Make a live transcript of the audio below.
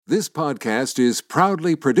This podcast is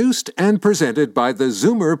proudly produced and presented by the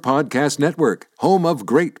Zoomer Podcast Network, home of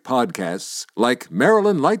great podcasts like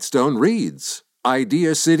Marilyn Lightstone Reads,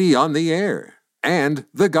 Idea City on the Air, and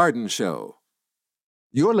The Garden Show.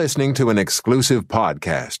 You're listening to an exclusive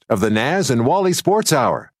podcast of the Naz and Wally Sports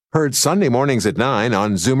Hour, heard Sunday mornings at 9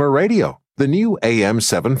 on Zoomer Radio, the new AM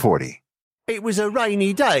 740. It was a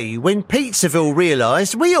rainy day when Pizzaville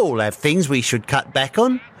realised we all have things we should cut back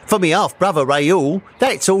on. For me half-brother Raoul,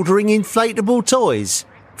 that's ordering inflatable toys.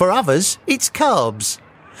 For others, it's carbs.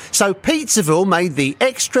 So Pizzaville made the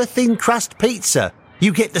extra thin crust pizza.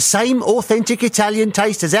 You get the same authentic Italian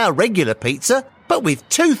taste as our regular pizza, but with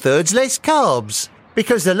 2/3 less carbs.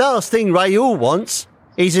 Because the last thing Raoul wants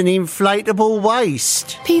is an inflatable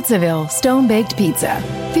waist. Pizzaville Stone-Baked Pizza.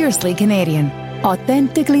 Fiercely Canadian.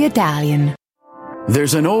 Authentically Italian.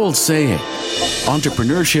 There's an old saying,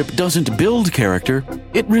 entrepreneurship doesn't build character,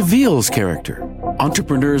 it reveals character.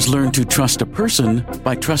 Entrepreneurs learn to trust a person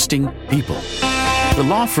by trusting people. The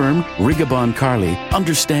law firm Rigabon Carley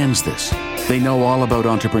understands this. They know all about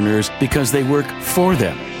entrepreneurs because they work for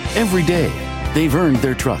them. Every day, they've earned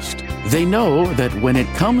their trust. They know that when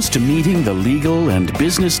it comes to meeting the legal and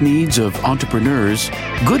business needs of entrepreneurs,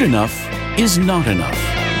 good enough is not enough.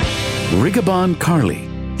 Rigabon Carley,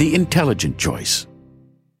 the intelligent choice.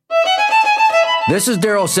 This is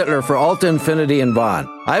Daryl Sittler for Alta Infinity in Vaughan.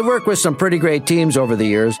 I've worked with some pretty great teams over the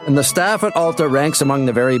years, and the staff at Alta ranks among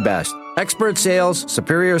the very best. Expert sales,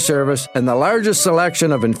 superior service, and the largest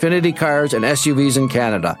selection of Infinity cars and SUVs in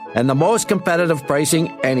Canada, and the most competitive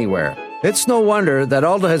pricing anywhere. It's no wonder that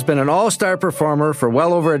Alta has been an all-star performer for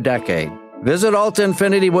well over a decade. Visit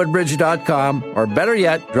altainfinitywoodbridge.com, or better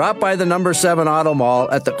yet, drop by the number 7 Auto Mall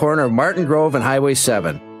at the corner of Martin Grove and Highway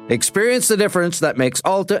 7. Experience the difference that makes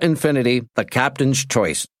Alta Infinity the captain's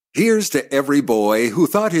choice. Here's to every boy who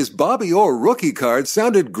thought his Bobby Orr rookie card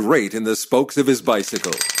sounded great in the spokes of his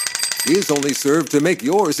bicycle. His only served to make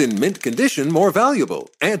yours in mint condition more valuable.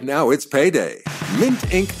 And now it's payday. Mint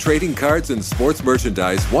Inc. Trading Cards and Sports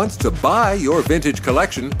Merchandise wants to buy your vintage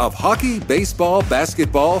collection of hockey, baseball,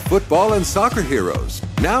 basketball, football, and soccer heroes.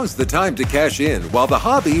 Now's the time to cash in while the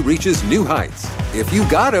hobby reaches new heights. If you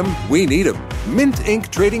got 'em, we need 'em. Mint Inc.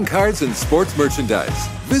 Trading Cards and Sports Merchandise.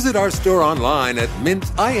 Visit our store online at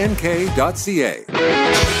mintink.ca.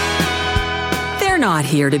 They're not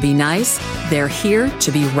here to be nice. They're here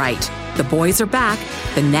to be right. The boys are back.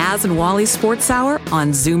 The Naz and Wally Sports Hour on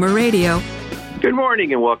Zoomer Radio. Good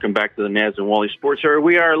morning and welcome back to the Naz and Wally Sports Hour.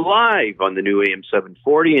 We are live on the new AM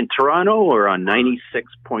 740 in Toronto or on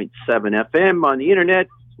 96.7 FM on the internet,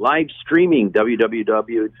 live streaming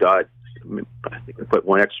www. I think I put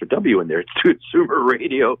one extra W in there, to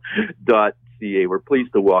zoomerradio.ca. We're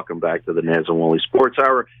pleased to welcome back to the Naz and Wally Sports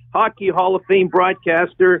Hour Hockey Hall of Fame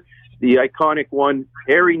broadcaster, the iconic one,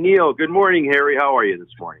 Harry Neale. Good morning, Harry. How are you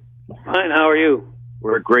this morning? Fine. How are you?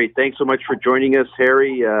 We're great. Thanks so much for joining us,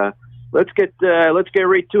 Harry. Let's get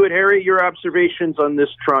right to it, Harry. Your observations on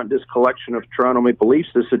this collection of Toronto Maple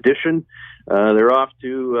Leafs, this edition. They're off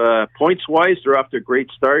to points-wise. They're off to a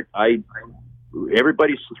great start.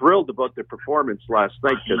 Everybody's thrilled about their performance last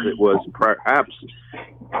night because it was perhaps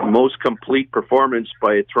the most complete performance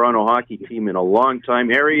by a Toronto hockey team in a long time.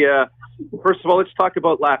 Harry, first of all, let's talk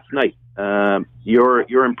about last night.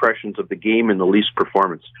 Your impressions of the game and the Leafs'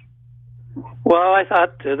 performance. Well, I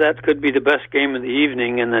thought that could be the best game of the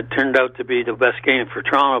evening, and it turned out to be the best game for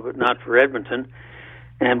Toronto, but not for Edmonton.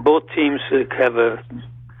 And both teams have a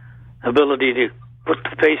ability to put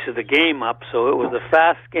the pace of the game up, so it was a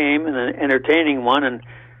fast game and an entertaining one. And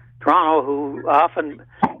Toronto, who often,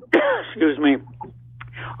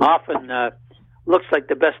 looks like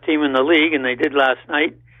the best team in the league, and they did last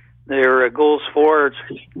night. Their goals for, it's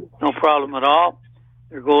no problem at all.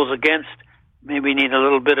 Their goals against maybe need a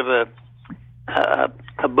little bit of a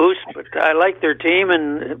boost, but I like their team,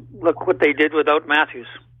 and look what they did without Matthews.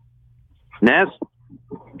 Naz?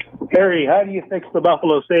 Harry, how do you fix the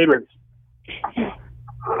Buffalo Sabres?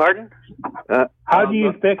 Pardon? How do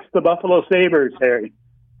you fix the Buffalo Sabres, Harry?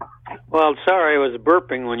 Well, sorry, I was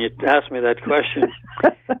burping when you asked me that question.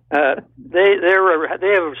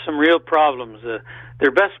 They have some real problems.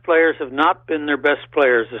 Their best players have not been their best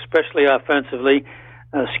players, especially offensively.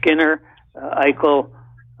 Skinner, Eichel,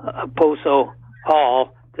 Poso,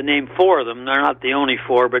 Hall, to name 4 of them. They're not the only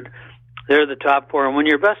 4, but they're the top 4. And when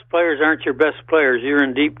your best players aren't your best players, you're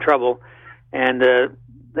in deep trouble. And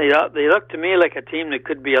they look to me like a team that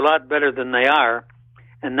could be a lot better than they are.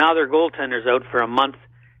 And now their goaltender's out for a month.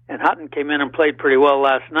 And Hutton came in and played pretty well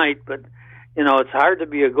last night. But, you know, it's hard to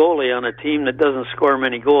be a goalie on a team that doesn't score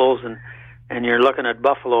many goals. And you're looking at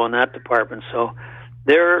Buffalo in that department. So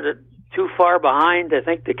they're too far behind, I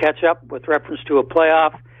think, to catch up with reference to a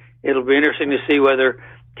playoff. It'll be interesting to see whether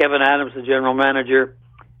Kevin Adams, the general manager,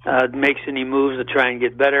 makes any moves to try and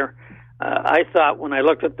get better. I thought when I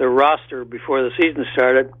looked at the roster before the season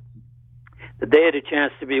started that they had a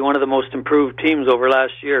chance to be one of the most improved teams over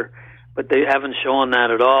last year, but they haven't shown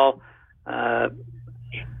that at all.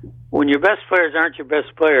 When your best players aren't your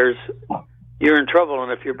best players, you're in trouble.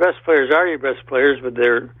 And if your best players are your best players, but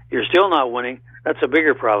you're still not winning, that's a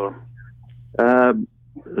bigger problem. Harry,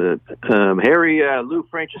 Lou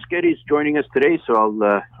Franceschetti is joining us today, so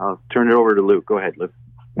I'll turn it over to Lou. Go ahead, Lou.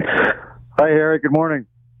 Hi, Harry. Good morning.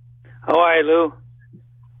 How are you, Lou?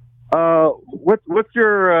 What's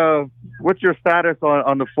your status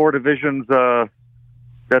on the 4 divisions that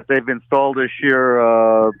they've installed this year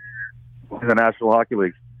in the National Hockey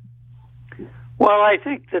League? Well, I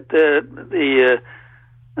think that the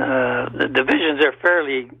divisions are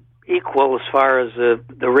fairly equal as far as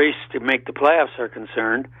the race to make the playoffs are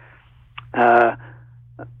concerned. I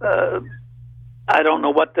don't know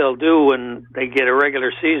what they'll do when they get a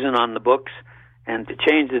regular season on the books and to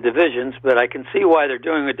change the divisions, but I can see why they're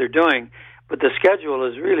doing what they're doing. But the schedule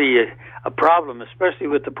is really a problem, especially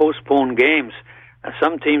with the postponed games.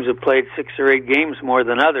 Some teams have played 6 or 8 games more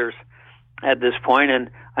than others at this point, and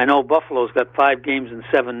I know Buffalo's got 5 games in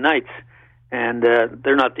 7 nights, and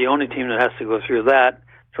they're not the only team that has to go through that.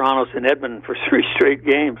 Toronto's in Edmonton for 3 straight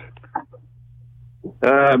games.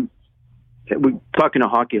 We're talking to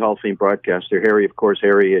Hockey Hall of Fame broadcaster Harry. Of course,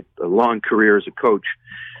 Harry had a long career as a coach.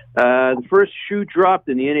 The first shoe dropped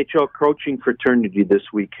in the NHL coaching fraternity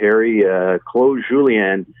this week, Harry. Claude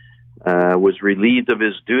Julien was relieved of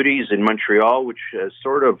his duties in Montreal, which was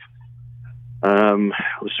sort of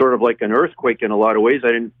like an earthquake in a lot of ways. I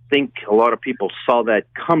didn't think a lot of people saw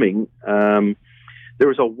that coming. There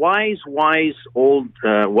was a wise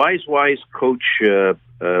coach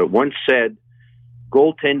once said,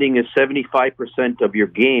 goaltending is 75% of your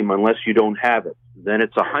game unless you don't have it. Then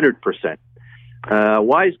it's 100%.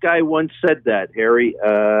 Wise guy once said that, Harry.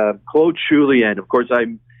 Claude Julien, of course,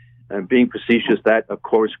 I'm being facetious. That, of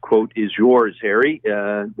course, quote is yours, Harry.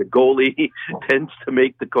 The goalie tends to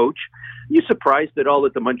make the coach. Are you surprised at all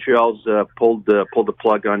that the Montreals pulled the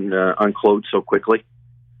plug on Claude so quickly?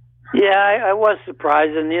 Yeah, I was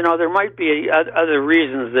surprised, and there might be other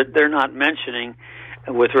reasons that they're not mentioning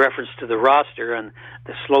with reference to the roster and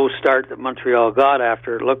the slow start that Montreal got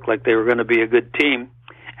after it looked like they were going to be a good team,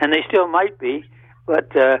 and they still might be.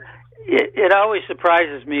 But it always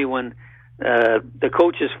surprises me when the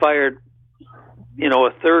coach is fired,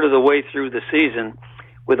 a third of the way through the season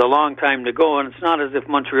with a long time to go, and it's not as if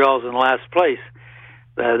Montreal's in last place.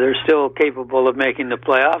 They're still capable of making the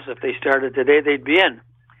playoffs. If they started today, they'd be in.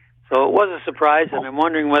 So it was a surprise, and I'm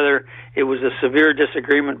wondering whether it was a severe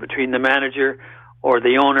disagreement between the manager or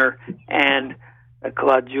the owner and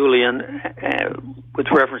Claude Julien with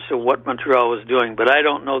reference to what Montreal was doing. But I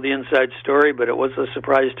don't know the inside story, but it was a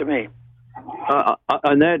surprise to me.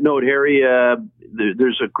 On that note, Harry,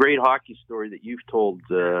 there's a great hockey story that you've told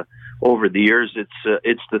over the years.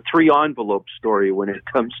 It's the 3 envelope story when it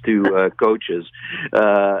comes to coaches.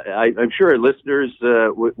 I'm sure our listeners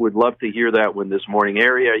would love to hear that one this morning.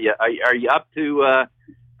 Harry, are you up to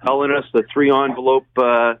telling us the 3 envelope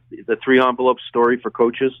story for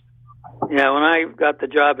coaches? Yeah, when I got the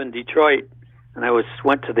job in Detroit, and I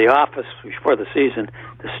went to the office before the season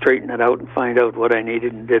to straighten it out and find out what I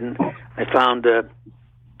needed and didn't, I found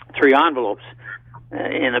 3 envelopes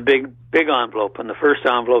in a big envelope. And the first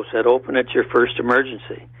envelope said, "Open at your first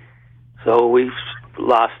emergency." So we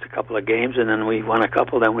lost a couple of games, and then we won a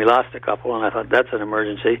couple, then we lost a couple, and I thought, that's an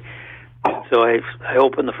emergency. So I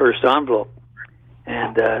opened the first envelope,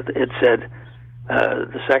 and it said,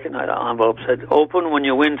 the second envelope said, "Open when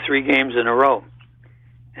you win 3 games in a row."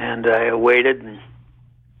 And I waited,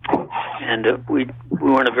 and we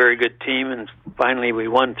weren't a very good team, and finally we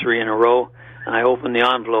won 3 in a row. And I opened the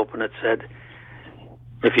envelope, and it said,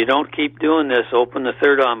 "If you don't keep doing this, open the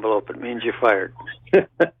 3rd envelope. It means you're fired."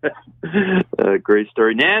 Great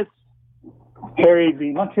story. Naz? Harry,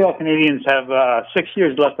 the Montreal Canadiens have 6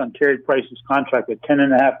 years left on Carey Price's contract at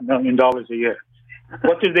 $10.5 million a year.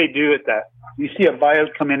 What do they do with that? Do you see a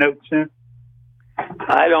buyout coming out soon?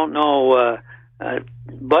 I don't know.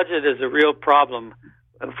 Budget is a real problem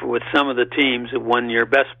with some of the teams when your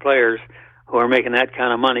best players who are making that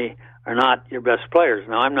kind of money are not your best players.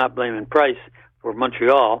 Now, I'm not blaming Price for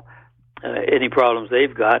Montreal, any problems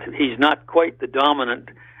they've got. He's not quite the dominant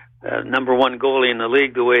number 1 goalie in the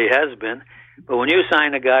league the way he has been. But when you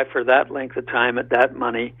sign a guy for that length of time at that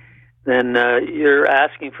money, then you're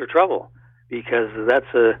asking for trouble, because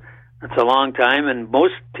that's a long time. And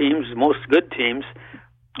most good teams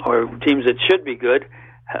or teams that should be good,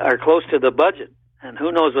 are close to the budget. And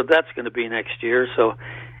who knows what that's going to be next year. So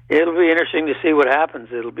it'll be interesting to see what happens.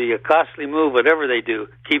 It'll be a costly move, whatever they do.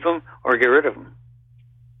 Keep them or get rid of them.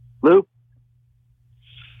 Lou?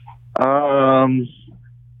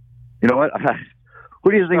 You know what?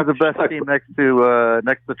 Who do you think is the best team next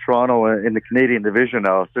to Toronto in the Canadian division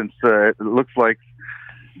now? Since it looks like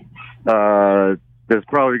there's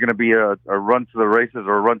probably going to be a run to the races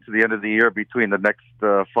or a run to the end of the year between the next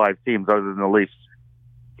 5 teams other than the Leafs.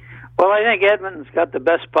 Well, I think Edmonton's got the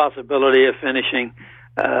best possibility of finishing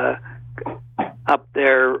up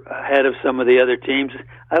there ahead of some of the other teams.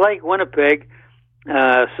 I like Winnipeg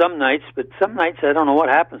some nights, but some nights I don't know what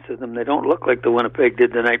happens to them. They don't look like the Winnipeg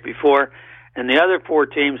did the night before. And the other 4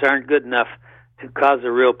 teams aren't good enough to cause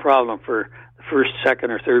a real problem for the first,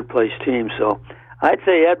 second, or third place team. So I'd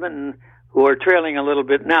say Edmonton, who are trailing a little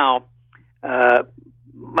bit now,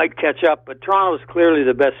 might catch up. But Toronto's clearly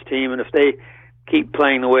the best team, and if they keep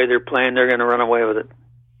playing the way they're playing, they're going to run away with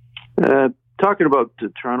it. Talking about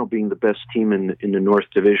Toronto being the best team in the North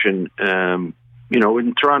Division, you know,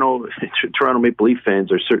 in Toronto Maple Leaf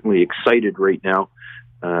fans are certainly excited right now.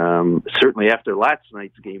 Certainly after last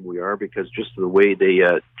night's game, we are, because just the way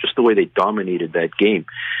they dominated that game.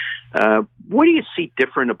 What do you see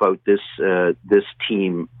different about this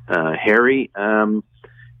team, Harry? You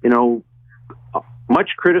know,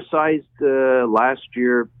 much criticized last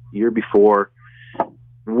year before.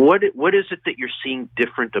 What is it that you're seeing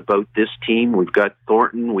different about this team? We've got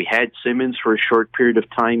Thornton. We had Simmons for a short period of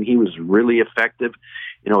time. He was really effective.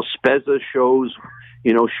 You know, Spezza showed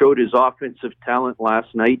his offensive talent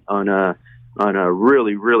last night on a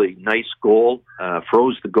really, really nice goal.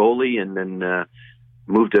 Froze the goalie and then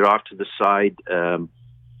moved it off to the side.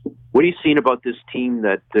 What are you seeing about this team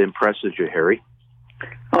that impresses you, Harry?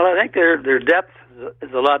 Well, I think their depth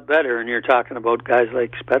is a lot better, and you're talking about guys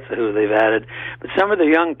like Spezza who they've added. But some of the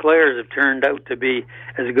young players have turned out to be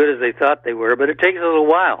as good as they thought they were, but it takes a little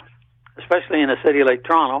while, especially in a city like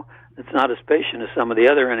Toronto. It's not as patient as some of the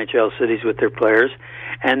other NHL cities with their players.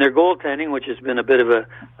 And their goaltending, which has been a bit of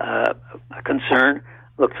a concern,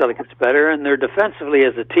 looks like it's better. And they're defensively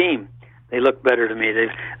as a team, they look better to me.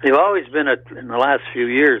 They've always been, in the last few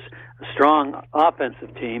years, a strong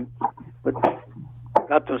offensive team, but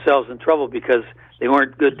got themselves in trouble because they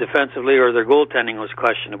weren't good defensively or their goaltending was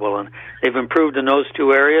questionable. And they've improved in those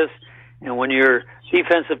 2 areas. And when your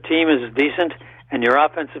defensive team is decent and your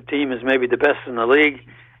offensive team is maybe the best in the league,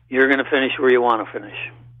 you're going to finish where you want to finish.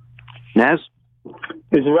 Naz?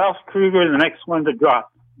 Is Ralph Kruger the next one to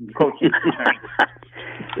drop?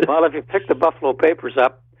 Well, if you pick the Buffalo papers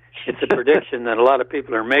up, it's a prediction that a lot of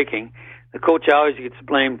people are making. The coach always gets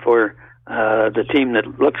blamed for the team that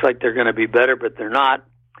looks like they're going to be better, but they're not.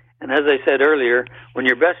 And as I said earlier, when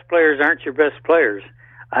your best players aren't your best players,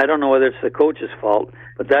 I don't know whether it's the coach's fault,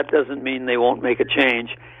 but that doesn't mean they won't make a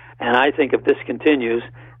change. And I think if this continues,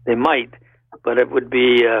 they might. But it would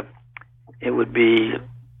be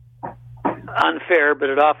unfair, but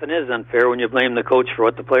it often is unfair when you blame the coach for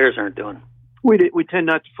what the players aren't doing. We tend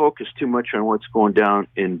not to focus too much on what's going down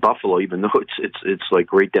in Buffalo, even though it's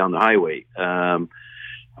like right down the highway.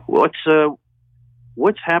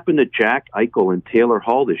 What's happened to Jack Eichel and Taylor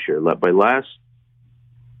Hall this year? By last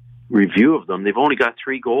review of them, they've only got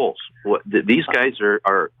 3 goals. These guys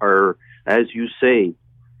are, as you say,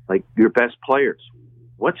 like your best players.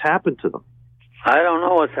 What's happened to them? I don't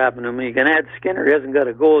know what's happened to him. You can add Skinner. He hasn't got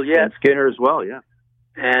a goal yet. And Skinner as well, yeah.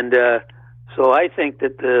 And so I think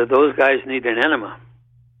that those guys need an enema.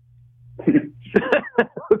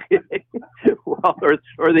 Okay. Well,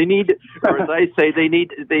 or they need, or as I say, they need.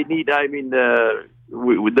 I mean, the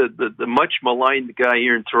much maligned guy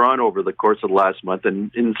here in Toronto over the course of the last month,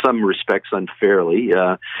 and in some respects unfairly,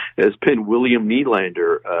 has been William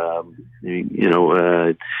Nylander.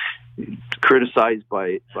 Criticized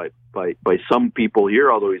by some people here,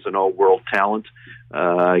 although he's an all-world talent.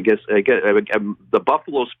 I guess the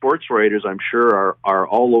Buffalo sports writers, I'm sure, are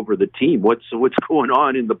all over the team. What's going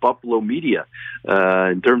on in the Buffalo media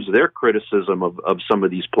in terms of their criticism of some of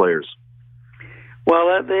these players?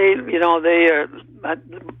 Well,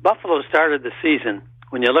 Buffalo started the season,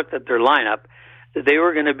 when you looked at their lineup, that they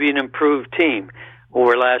were going to be an improved team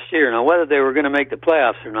over last year. Now, whether they were going to make the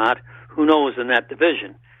playoffs or not, who knows in that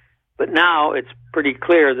division. But now it's pretty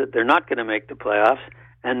clear that they're not going to make the playoffs,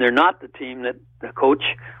 and they're not the team that the coach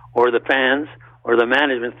or the fans or the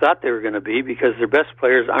management thought they were going to be, because their best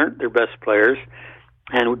players aren't their best players.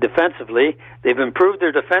 And defensively, they've improved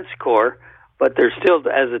their defense core, but they're still,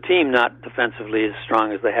 as a team, not defensively as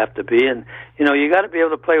strong as they have to be. And, you got to be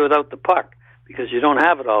able to play without the puck, because you don't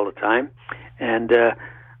have it all the time. And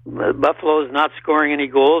Buffalo's not scoring any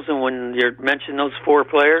goals, and when you mention those 4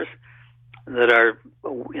 players that are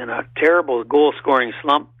in a terrible goal-scoring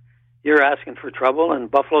slump, you're asking for trouble, and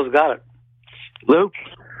Buffalo's got it. Luke?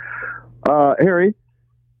 Harry,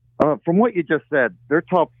 from what you just said, their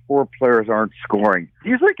top 4 players aren't scoring. Do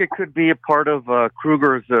you think it could be a part of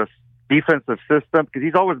Kruger's defensive system? Because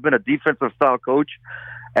he's always been a defensive-style coach,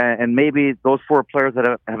 and maybe those 4 players that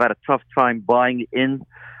have had a tough time buying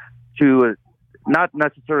into not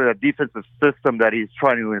necessarily a defensive system that he's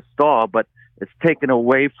trying to install, but it's taken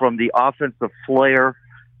away from the offensive flair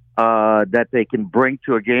that they can bring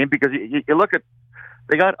to a game. Because you look at,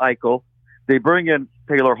 they got Eichel, they bring in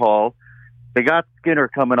Taylor Hall, they got Skinner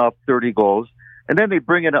coming off 30 goals, and then they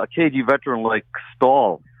bring in a KG veteran like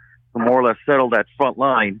Stahl to more or less settle that front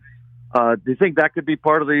line. Do you think that could be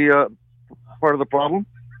part of the problem?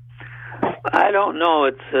 I don't know.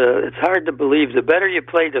 It's hard to believe. The better you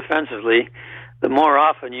play defensively, the more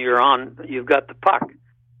often you've got the puck.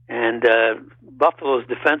 And Buffalo's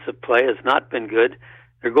defensive play has not been good.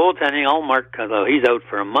 Their goaltending, Allmark, although he's out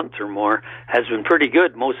for a month or more, has been pretty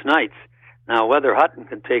good most nights. Now, whether Hutton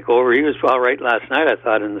can take over, he was all right last night, I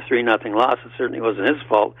thought, in the 3-0 loss. It certainly wasn't his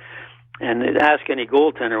fault. And ask any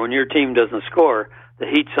goaltender, when your team doesn't score, the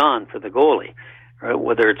heat's on for the goalie, right?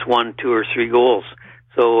 Whether it's 1, 2, or 3 goals.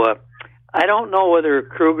 So I don't know whether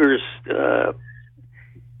Kruger's...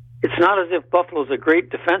 it's not as if Buffalo's a great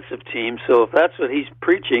defensive team, so if that's what he's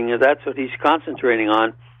preaching, if that's what he's concentrating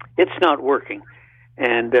on, it's not working.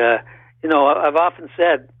 And, I've often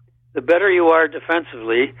said, the better you are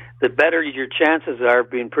defensively, the better your chances are of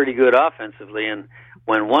being pretty good offensively. And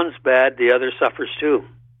when one's bad, the other suffers too.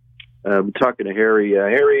 I'm talking to Harry.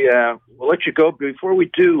 Harry, we'll let you go. Before we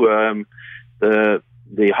do,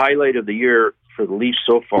 the highlight of the year for the Leafs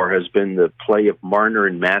so far has been the play of Marner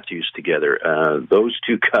and Matthews together. Those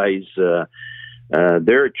 2 guys,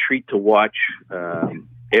 they're a treat to watch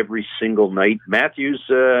every single night. Matthews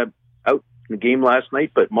out in the game last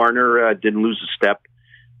night, but Marner didn't lose a step.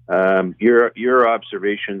 Your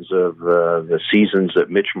observations of the seasons that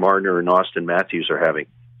Mitch Marner and Austin Matthews are having?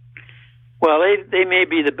 Well, they may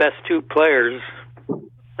be the best 2 players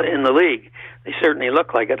in the league. They certainly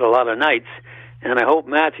look like it a lot of nights. And I hope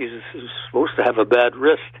Matthews, who's supposed to have a bad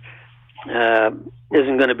wrist,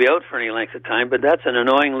 isn't going to be out for any length of time. But that's an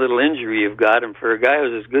annoying little injury you've got. And for a guy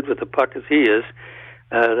who's as good with the puck as he is,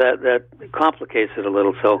 that complicates it a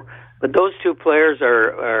little. So, but those 2 players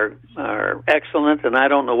are excellent. And I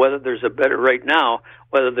don't know whether there's a better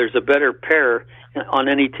pair on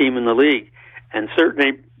any team in the league. And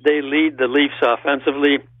certainly they lead the Leafs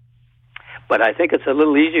offensively. But I think it's a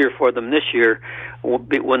little easier for them this year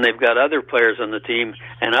when they've got other players on the team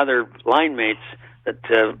and other line mates that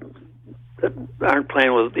aren't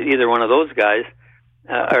playing with either one of those guys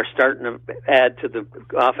are starting to add to the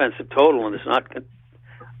offensive total, and it's not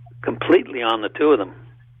completely on the 2 of them.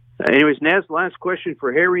 Anyways, Naz, last question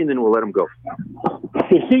for Harry, and then we'll let him go.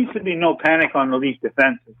 There seems to be no panic on the Leafs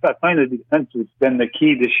defense. I find the defense has been the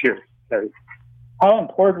key this year, Harry. How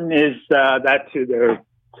important is that to their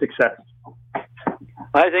success?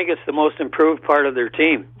 I think it's the most improved part of their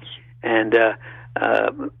team. And,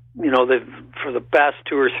 they've, for the past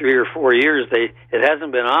 2 or 3 or 4 years, it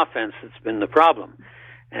hasn't been offense that's been the problem.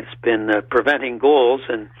 It's been preventing goals,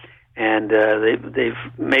 and they've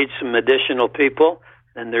made some additional people,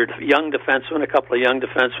 and their young defensemen, a couple of young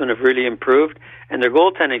defensemen have really improved, and their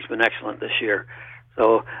goaltending's been excellent this year.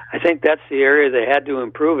 So I think that's the area they had to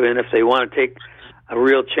improve in if they want to take a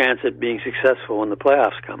real chance at being successful when the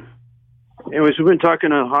playoffs come. Anyways, we've been talking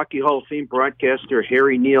to Hockey Hall of Fame broadcaster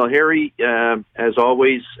Harry Neale. Harry, as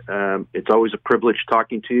always, it's always a privilege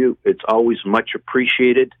talking to you. It's always much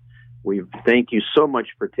appreciated. We thank you so much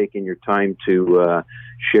for taking your time to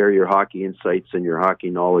share your hockey insights and your hockey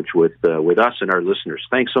knowledge with us and our listeners.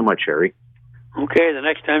 Thanks so much, Harry. Okay, the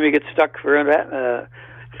next time you get stuck for a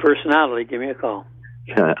personality, give me a call.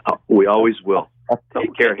 We always will.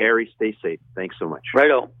 Take care, Harry. Stay safe. Thanks so much.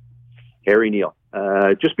 Righto. Harry Neale.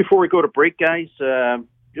 Just before we go to break, guys,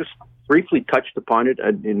 just briefly touched upon it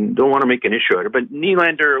and don't want to make an issue out of it, but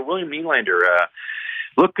William Nylander,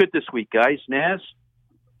 looked good this week, guys. Naz?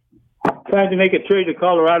 Trying to make a trade to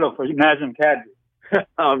Colorado for Nazem Kadri.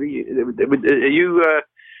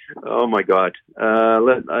 Oh my God!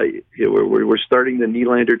 We're starting the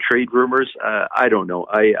Nylander trade rumors. I don't know.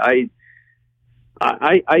 I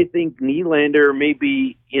think Nylander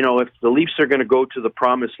maybe, if the Leafs are going to go to the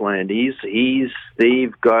promised land,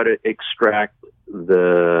 they've got to extract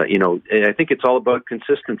I think it's all about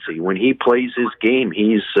consistency. When he plays his game,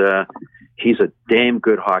 he's a damn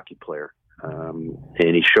good hockey player.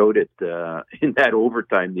 and he showed it in that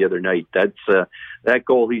overtime the other night. That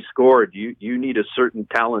goal he scored. You need a certain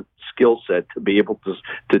talent, skill set to be able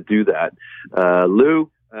to do that. Lou,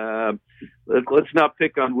 let's not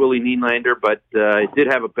pick on Willie Nylander, but he did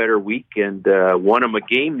have a better week and won him a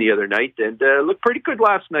game the other night, and looked pretty good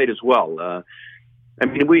last night as well. I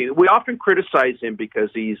mean, we often criticize him because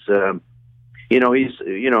he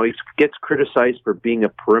gets criticized for being a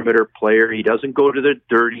perimeter player. He doesn't go to the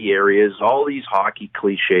dirty areas, all these hockey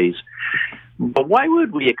cliches. But why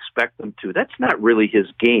would we expect him to? That's not really his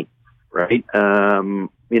game, right?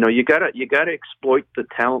 You gotta exploit the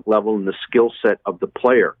talent level and the skill set of the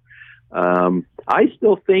player. I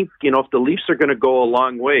still think, if the Leafs are going to go a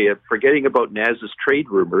long way, forgetting about Naz's trade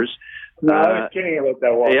rumors. No, I'm kidding about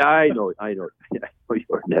that one. Yeah, I know.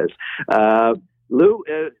 You're Naz. Lou,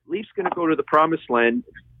 Leafs going to go to the promised land.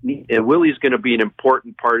 Willie's going to be an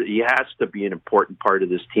important part. He has to be an important part of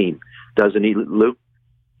this team, doesn't he, Lou?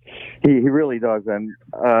 He really does, and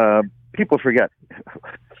people forget.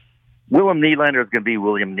 William Nylander is going to be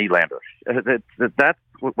William Nylander. That's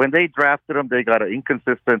when they drafted him. They got an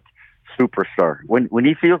inconsistent superstar. When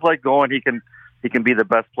he feels like going, he can be the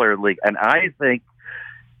best player in the league, and I think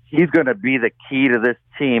he's going to be the key to this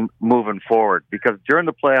team moving forward. Because during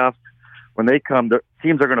the playoffs, when they come, the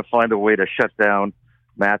teams are going to find a way to shut down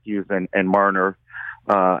Matthews and Marner,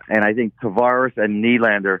 and I think Tavares and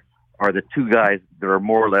Nylander are the two guys that are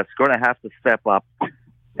more or less going to have to step up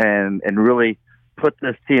and really put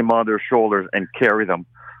this team on their shoulders and carry them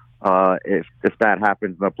if that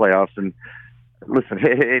happens in the playoffs. And listen,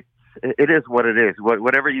 it is what it is.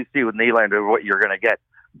 Whatever you see with Nylander, what you're going to get.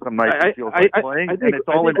 Some nights he feels like playing, and it's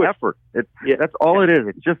all in effort. That's all it is.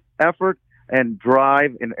 It's just effort and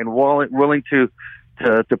drive and willing to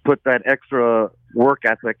put that extra work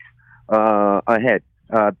ethic ahead.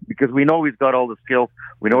 Because we know he's got all the skills.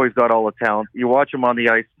 We know he's got all the talent. You watch him on the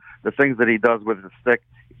ice, the things that he does with his stick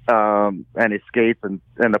and his skates and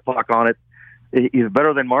the puck on it, he's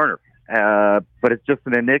better than Marner. But it's just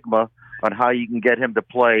an enigma on how you can get him to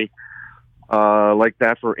play like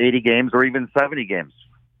that for 80 games or even 70 games.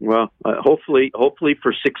 Well, hopefully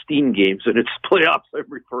for 16 games, and it's playoffs I'm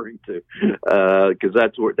referring to, because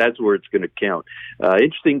that's where it's going to count.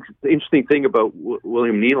 Interesting thing about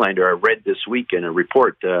William Nylander, I read this week in a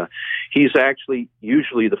report. He's actually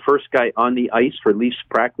usually the first guy on the ice for Leafs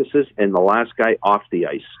practices and the last guy off the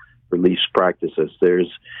ice for Leafs practices.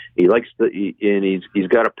 He's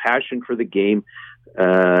got a passion for the game.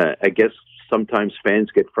 I guess sometimes fans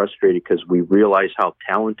get frustrated because we realize how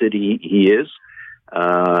talented he is.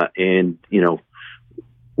 And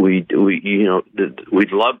we'd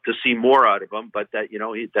love to see more out of him, but that's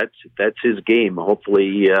his game.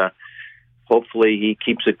 Hopefully he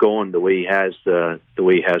keeps it going the way he has the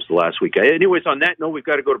last week. Anyways, on that note, we've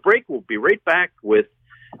got to go to break. We'll be right back with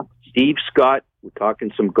Steve Scott. We're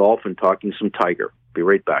talking some golf and talking some Tiger. Be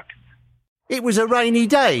right back. It was a rainy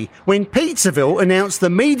day when Pizzaville announced the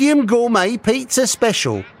medium gourmet pizza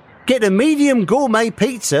special. Get a medium gourmet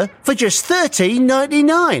pizza for just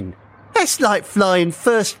 $13.99. That's like flying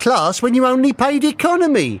first class when you only paid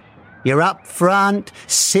economy. You're up front,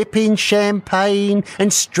 sipping champagne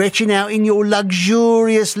and stretching out in your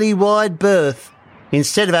luxuriously wide berth.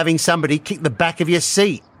 Instead of having somebody kick the back of your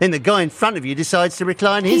seat, then the guy in front of you decides to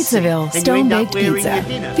recline his seat. Pizzaville Stone-Baked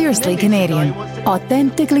Pizza. Fiercely Canadian.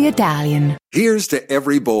 Authentically Italian. Here's to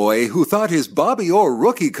every boy who thought his Bobby Orr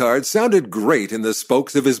rookie card sounded great in the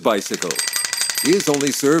spokes of his bicycle. His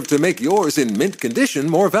only served to make yours in mint condition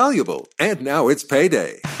more valuable. And now it's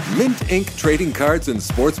payday. Mint Inc. Trading Cards and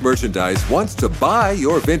Sports Merchandise wants to buy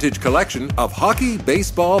your vintage collection of hockey,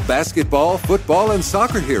 baseball, basketball, football, and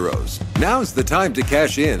soccer heroes. Now's the time to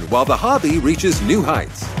cash in while the hobby reaches new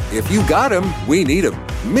heights. If you got them, we need them.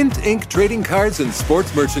 Mint Inc. Trading Cards and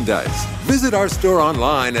Sports Merchandise. Visit our store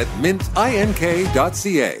online at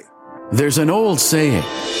mintink.ca. There's an old saying,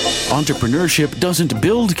 entrepreneurship doesn't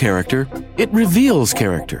build character, it reveals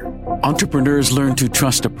character. Entrepreneurs learn to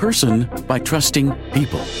trust a person by trusting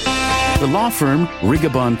people. The law firm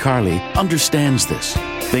Rigabon Carly understands this.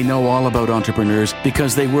 They know all about entrepreneurs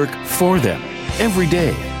because they work for them. Every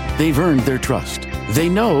day, they've earned their trust. They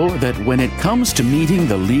know that when it comes to meeting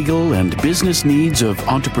the legal and business needs of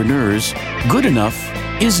entrepreneurs, good enough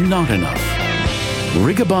is not enough.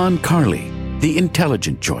 Rigabon Carly, the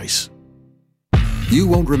intelligent choice. You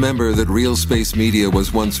won't remember that Real Space Media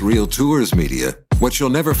was once Real Tours Media. What you'll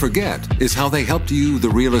never forget is how they helped you, the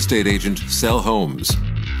real estate agent, sell homes.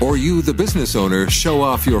 Or you, the business owner, show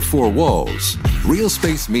off your four walls. Real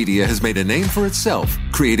Space Media has made a name for itself,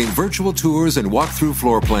 creating virtual tours and walk-through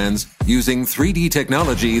floor plans using 3D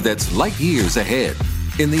technology that's light years ahead.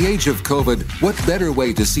 In the age of COVID, what better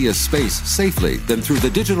way to see a space safely than through the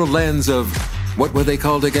digital lens of, what were they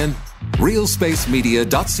called again?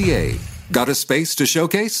 realspacemedia.ca. Got a space to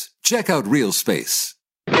showcase? Check out RealSpace.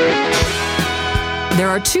 There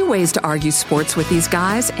are two ways to argue sports with these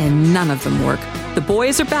guys, and none of them work. The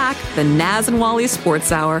boys are back, the Naz and Wally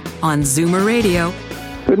Sports Hour on Zoomer Radio.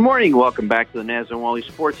 Good morning. Welcome back to the Naz and Wally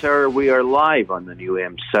Sports Hour. We are live on the new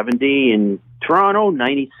M70 in Toronto,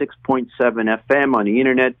 96.7 FM on the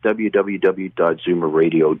internet,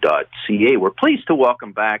 www.zoomerradio.ca. We're pleased to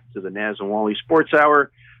welcome back to the Naz and Wally Sports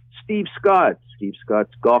Hour Steve Scott. Steve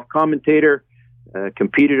Scott's golf commentator,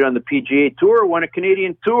 competed on the PGA Tour, won a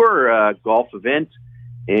Canadian Tour golf event,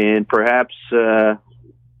 and perhaps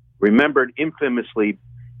remembered infamously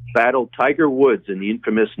battled Tiger Woods in the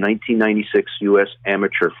infamous 1996 U.S.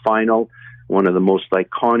 Amateur Final, one of the most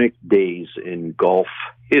iconic days in golf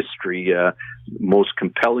history, most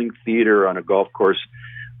compelling theater on a golf course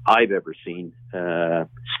I've ever seen.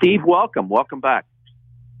 Steve, welcome back.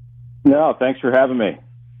 No, thanks for having me.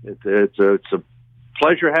 It's a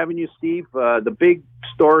pleasure having you, Steve. The big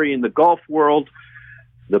story in the golf world,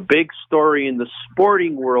 the big story in the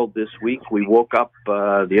sporting world this week. We woke up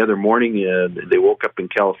the other morning. They woke up in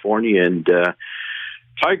California, and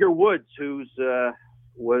Tiger Woods, you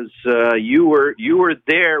were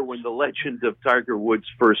there when the legend of Tiger Woods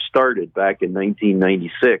first started back in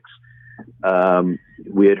 1996.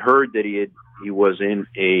 We had heard that he was in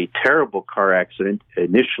a terrible car accident.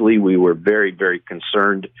 Initially, we were very, very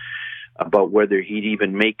concerned about whether he'd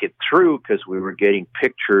even make it through, because we were getting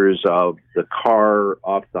pictures of the car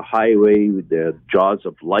off the highway, the jaws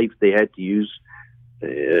of life they had to use,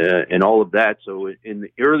 and all of that. So in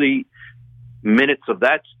the early minutes of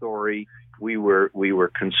that story, we were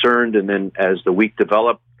concerned, and then as the week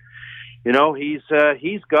developed,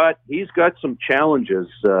 he's got some challenges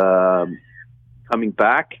coming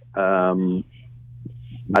back.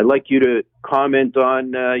 I'd like you to comment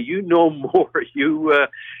on, more,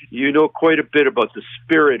 you know quite a bit about the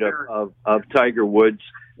spirit of Tiger Woods.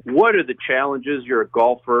 What are the challenges? You're a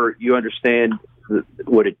golfer. You understand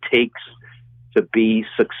what it takes to be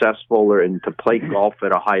successful and to play golf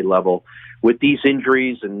at a high level. With these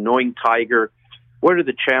injuries and knowing Tiger, what are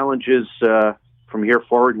the challenges from here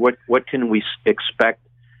forward? What can we expect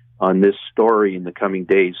on this story in the coming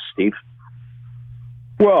days, Steve?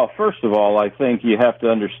 Well, first of all, I think you have to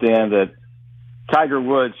understand that Tiger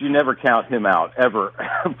Woods, you never count him out ever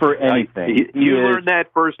for anything. You learned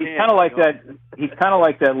that firsthand. He's kind of like that. He's kind of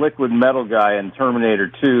like that liquid metal guy in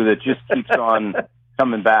Terminator 2 that just keeps on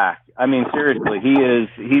coming back. I mean, seriously,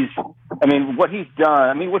 what he's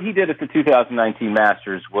done. What he did at the 2019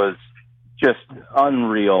 Masters was just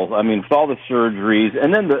unreal. I mean, with all the surgeries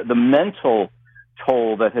and then the mental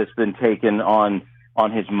toll that has been taken on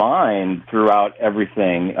his mind throughout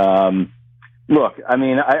everything. Look,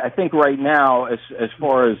 I think right now, as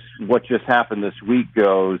far as what just happened this week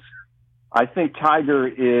goes, I think Tiger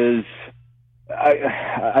is,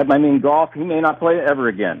 golf, he may not play ever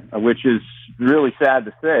again, which is really sad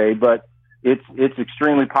to say, but it's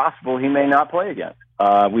extremely possible he may not play again.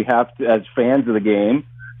 We have to, as fans of the game,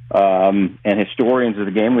 and historians of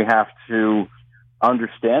the game, we have to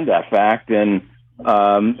understand that fact. And,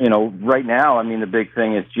 right now, the big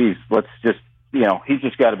thing is, let's just, he's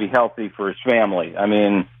just got to be healthy for his family.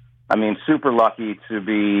 Super lucky to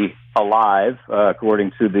be alive,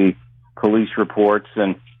 according to the police reports.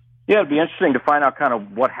 And yeah, it'd be interesting to find out kind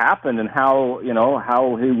of what happened and how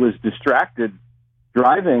he was distracted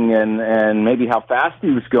driving and maybe how fast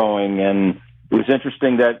he was going. And it was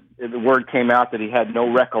interesting that the word came out that he had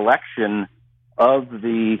no recollection of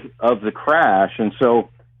the crash. And so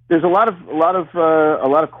there's a lot of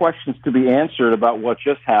questions to be answered about what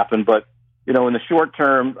just happened. But, in the short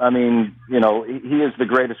term, he is the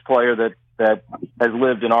greatest player that has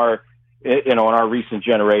lived in our recent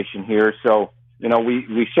generation here. So,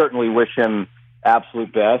 we certainly wish him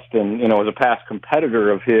absolute best. And, as a past competitor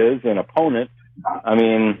of his and opponent,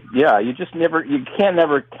 you can't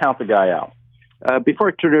never count the guy out. Before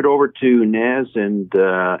I turn it over to Naz and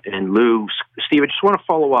Lou, Steve, I just want to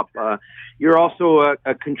follow up. You're also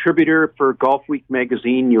a contributor for Golf Week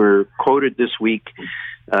magazine. You were quoted this week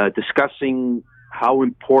discussing how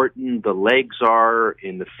important the legs are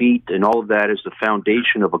and the feet and all of that is the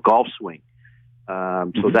foundation of a golf swing.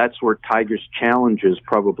 So that's where Tiger's challenges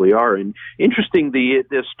probably are. And interesting, the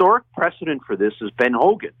historic precedent for this is Ben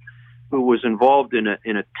Hogan, who was involved in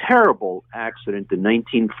a terrible accident in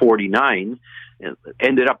 1949. It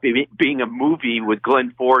ended up being a movie with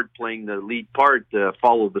Glenn Ford playing the lead part,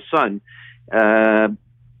 Follow the Sun.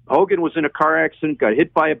 Hogan was in a car accident, got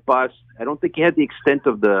hit by a bus. I don't think he had the extent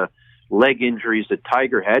of the leg injuries that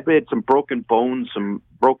Tiger had, but he had some broken bones, some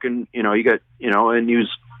broken, and he was,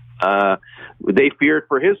 they feared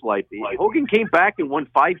for his life. Hogan came back and won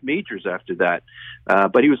 5 majors after that,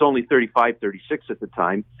 but he was only 35, 36 at the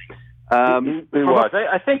time. He was.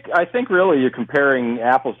 I think really you're comparing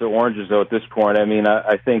apples to oranges, though, at this point. I mean,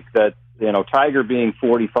 I think that, Tiger being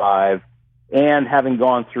 45 and having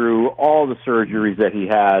gone through all the surgeries that he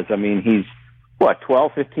has, I mean, he's,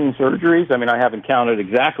 12, 15 surgeries? I mean, I haven't counted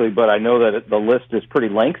exactly, but I know that the list is pretty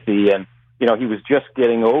lengthy. And, he was just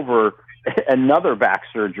getting over another back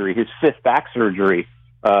surgery, his 5th back surgery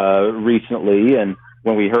recently. And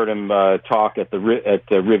when we heard him talk at the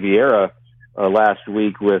Riviera last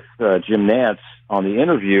week with Jim Nantz on the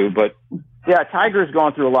interview. But, yeah, Tiger's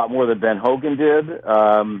gone through a lot more than Ben Hogan did,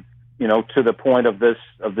 to the point of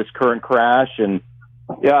this current crash. And,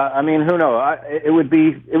 yeah, I mean, who knows? It would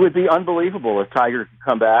be unbelievable if Tiger could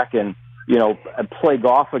come back and play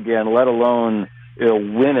golf again, let alone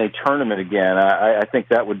win a tournament again. I think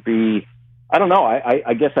that would be. I don't know.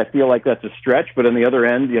 I guess I feel like that's a stretch, but on the other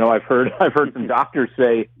end, I've heard some doctors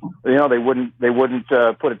say, they wouldn't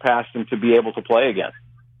put it past him to be able to play again.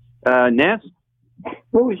 Nance,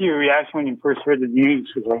 what was your reaction when you first heard the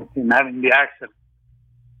news of him having the accident?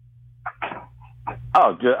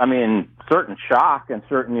 Oh, I mean, certain shock and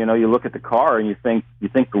certain, you look at the car and you think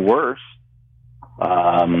the worst.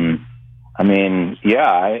 I mean, yeah,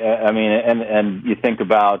 I mean, and you think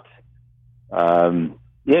about,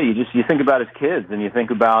 you think about his kids and you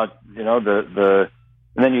think about, and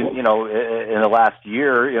then in the last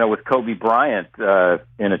year, with Kobe Bryant,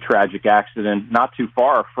 in a tragic accident, not too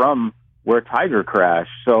far from where Tiger crashed.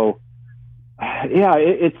 So, yeah,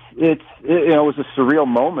 it was a surreal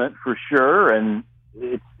moment for sure, and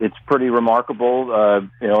it's pretty remarkable. A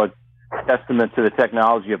testament to the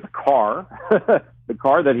technology of the car, the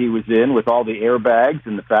car that he was in with all the airbags,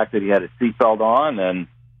 and the fact that he had his seatbelt on, and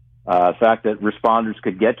the fact that responders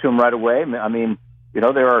could get to him right away. I mean,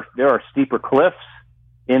 there are steeper cliffs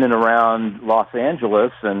in and around Los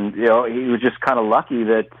Angeles, and he was just kind of lucky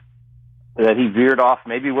that he veered off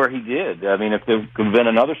maybe where he did. I mean, if there could have been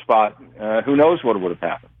another spot, who knows what would have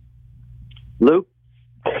happened. Lou?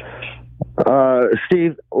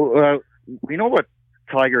 Steve, we know what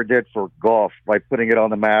Tiger did for golf by putting it on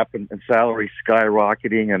the map and salary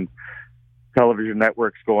skyrocketing and television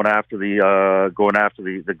networks going after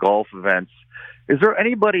the golf events. Is there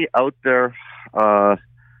anybody out there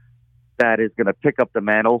that is going to pick up the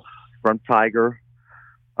mantle from Tiger?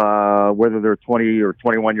 Whether they're 20 or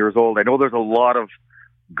 21 years old. I know there's a lot of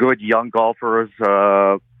good young golfers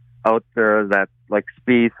out there that like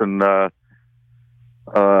Spieth and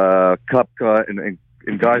Koepka and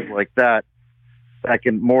guys like that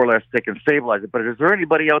can more or less stabilize it. But is there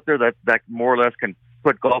anybody out there that more or less can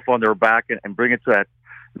put golf on their back and bring it to that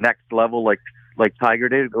next level like Tiger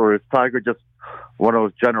did? Or is Tiger just one of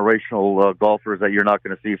those generational golfers that you're not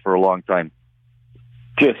going to see for a long time?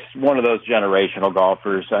 Just one of those generational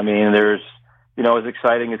golfers. I mean, there's, as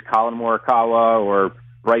exciting as Colin Morikawa or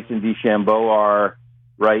Bryson DeChambeau are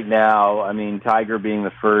right now. I mean, Tiger being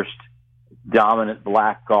the first dominant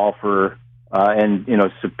black golfer and,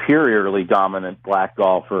 superiorly dominant black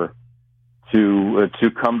golfer to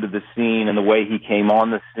come to the scene, and the way he came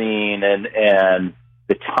on the scene and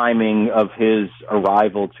the timing of his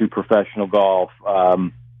arrival to professional golf.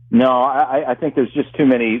 I think there's just too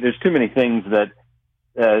many things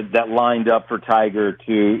that lined up for Tiger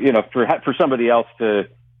to, for somebody else to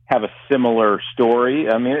have a similar story.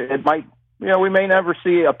 I mean, it might, we may never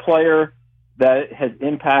see a player that has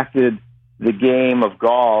impacted the game of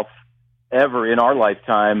golf ever in our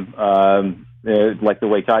lifetime, like the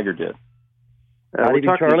way Tiger did.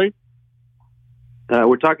 Charlie?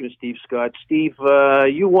 We're talking to Steve Scott. Steve,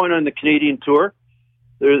 you won on the Canadian Tour.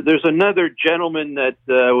 There's another gentleman that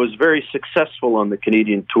was very successful on the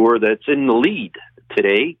Canadian Tour that's in the lead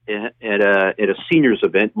today at a seniors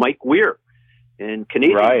event, Mike Weir. And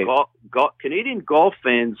Canadian golf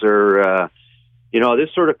fans are, this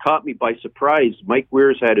sort of caught me by surprise. Mike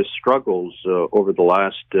Weir's had his struggles over the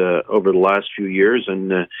last few years,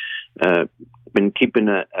 and been keeping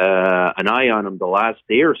an eye on him the last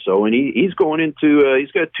day or so. And he's going into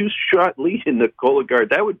he's got a 2-shot lead in the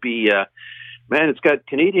Cologuard. That would be. Man, it's got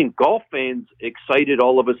Canadian golf fans excited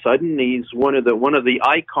all of a sudden. He's one of the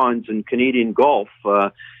icons in Canadian golf.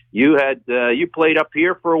 You played up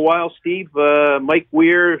here for a while, Steve. Mike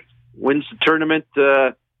Weir wins the tournament.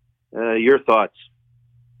 Your thoughts?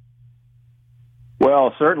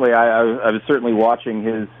 Well, certainly, I was certainly watching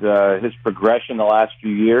his progression the last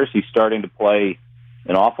few years. He's starting to play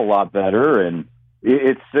an awful lot better, and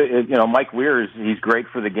Mike Weir he's great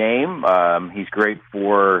for the game. He's great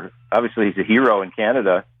for, obviously he's a hero in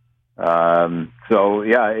Canada. We'll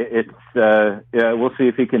see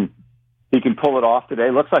if he can pull it off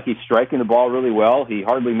today. Looks like he's striking the ball really well. He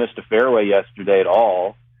hardly missed a fairway yesterday at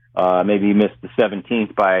all. Maybe he missed the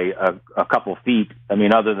 17th by a couple feet. I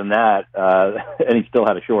mean, other than that, and he still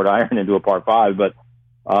had a short iron into a par 5. But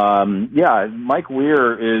Mike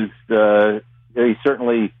Weir he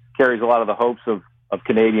certainly carries a lot of the hopes of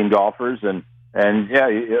Canadian golfers, and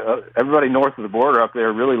everybody north of the border up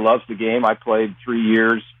there really loves the game. I played 3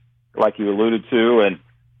 years, like you alluded to, and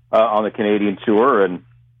on the Canadian tour, and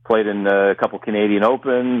played in a couple Canadian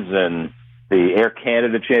Opens and the Air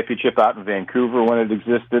Canada Championship out in Vancouver when it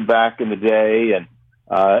existed back in the day. And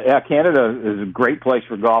Canada is a great place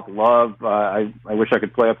for golf. I wish I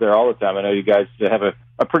could play up there all the time. I know you guys have a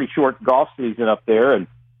pretty short golf season up there, and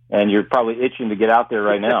you're probably itching to get out there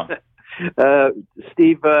right now.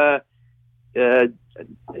 Steve,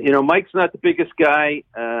 Mike's not the biggest guy.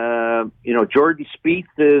 Jordan Spieth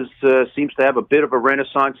seems to have a bit of a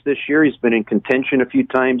renaissance this year. He's been in contention a few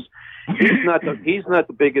times. He's not the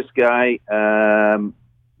biggest guy. The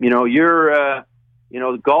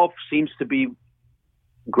golf seems to be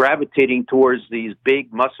gravitating towards these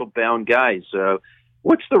big muscle-bound guys.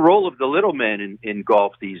 What's the role of the little men in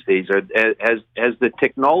golf these days? Has the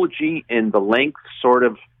technology and the length sort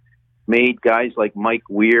of made guys like Mike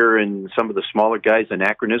Weir and some of the smaller guys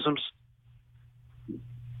anachronisms?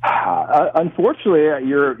 Unfortunately,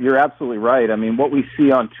 you're absolutely right. I mean, what we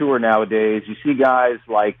see on tour nowadays, you see guys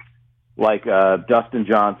like Dustin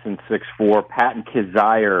Johnson, 6'4", Patton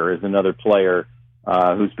Kizzire is another player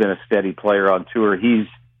who's been a steady player on tour. He's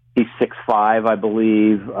 6'5", I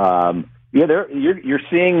believe. You're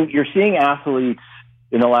seeing athletes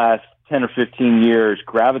in the last 10 or 15 years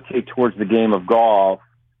gravitate towards the game of golf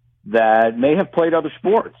that may have played other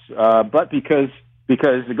sports, but because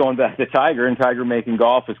going back to Tiger and Tiger making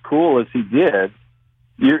golf as cool as he did,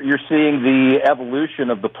 you're seeing the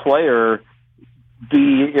evolution of the player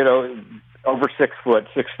be, over 6 foot,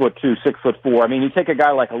 6'2", 6'4". I mean, you take a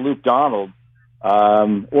guy like a Luke Donald,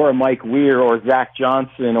 or a Mike Weir or Zach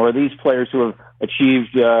Johnson, or these players who have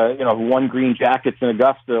achieved, won green jackets in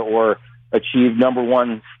Augusta or achieved number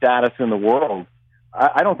one status in the world.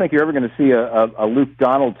 I don't think you're ever going to see a Luke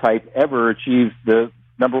Donald type ever achieve the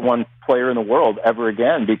number one player in the world ever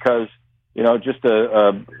again, because,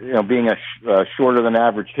 being a shorter than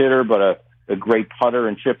average hitter, but a great putter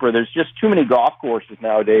and chipper. There's just too many golf courses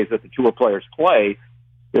nowadays that the tour players play.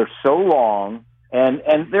 They're so long, and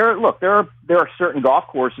there are certain golf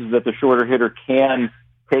courses that the shorter hitter can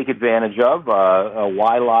take advantage of.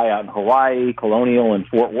 Wailea out in Hawaii, Colonial in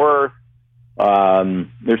Fort Worth.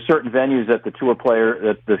 There's certain venues that the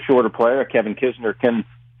shorter player, Kevin Kisner, can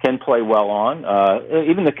play well on.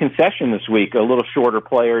 Even the concession this week, a little shorter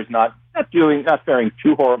player is not faring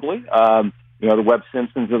too horribly. The Webb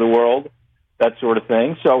Simpsons of the world, that sort of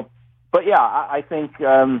thing. So, but yeah, I think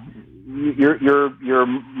your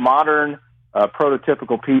modern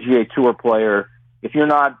prototypical PGA Tour player, if you're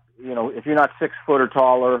not 6 foot or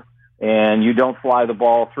taller and you don't fly the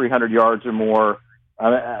ball 300 yards or more,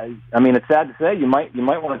 I mean, it's sad to say you might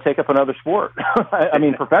want to take up another sport. I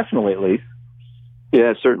mean, professionally at least.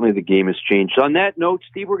 Yeah, certainly the game has changed. On that note,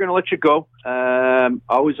 Steve, we're going to let you go.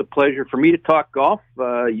 Always a pleasure for me to talk golf.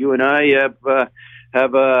 You and I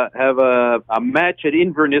have a match at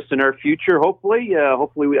Inverness in our future. Hopefully,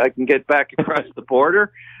 I can get back across the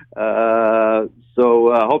border. So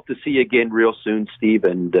hope to see you again real soon, Steve.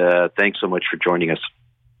 And thanks so much for joining us.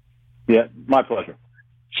 Yeah, my pleasure.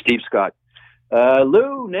 Steve Scott.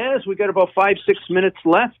 Lou, Naz, we got about 5-6 minutes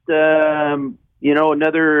left.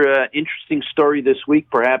 Another interesting story this week,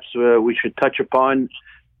 perhaps we should touch upon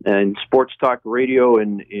in Sports Talk Radio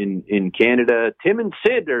in Canada. Tim and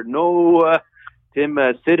Sid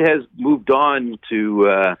Sid has moved on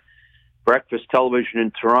to breakfast television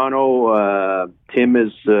in Toronto. Tim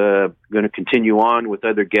is going to continue on with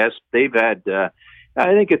other guests. They've had, I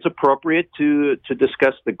think it's appropriate to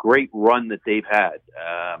discuss the great run that they've had.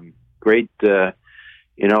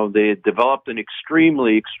 They developed an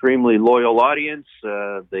extremely, extremely loyal audience.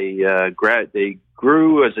 They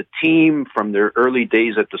grew as a team from their early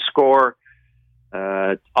days at the Score.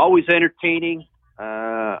 Always entertaining,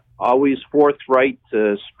 always forthright,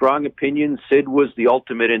 strong opinions. Sid was the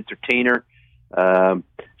ultimate entertainer. I'm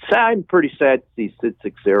pretty sad to see Sid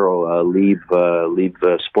Seixeiro leave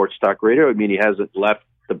Sports Talk Radio. I mean, he hasn't left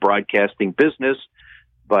the broadcasting business,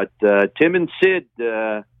 but Tim and Sid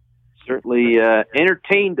certainly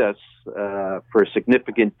entertained us for a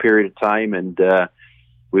significant period of time, and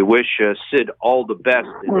we wish Sid all the best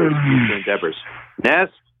in his future endeavors. Naz?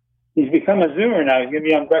 He's become a Zoomer now. He's going to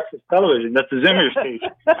be on breakfast television. That's the Zoomer station.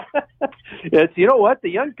 It's, you know what? The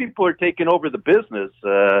young people are taking over the business,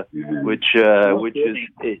 which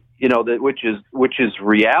is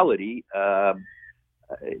reality.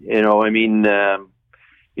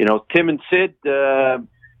 Tim and Sid,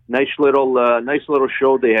 nice little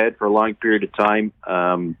show they had for a long period of time.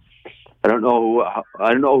 I don't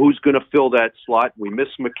know who's going to fill that slot. We miss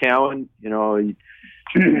McCowan.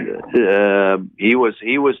 He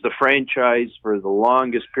was the franchise for the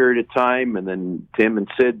longest period of time, and then Tim and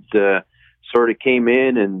Sid sort of came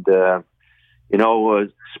in, and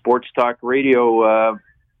sports talk radio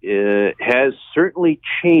has certainly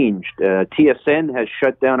changed. TSN has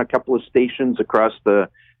shut down a couple of stations across the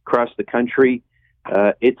country.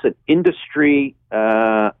 It's an industry,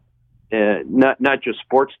 not just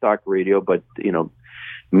sports talk radio, but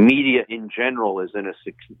media in general is in a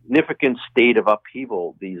significant state of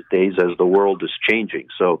upheaval these days as the world is changing.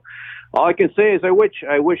 So all I can say is I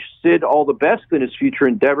wish Sid all the best in his future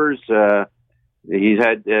endeavors. He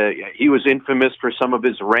was infamous for some of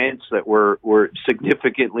his rants that were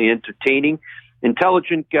significantly entertaining.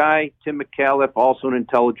 Intelligent guy. Tim McAuliffe, also an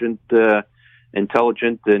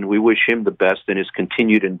intelligent, and we wish him the best in his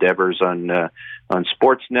continued endeavors on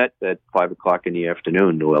Sportsnet at 5:00 in the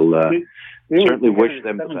afternoon. We'll certainly wish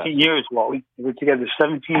them the best. 17 years, Wally. We were together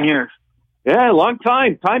 17 years. Yeah, a long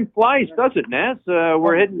time. Time flies, does it, Naz?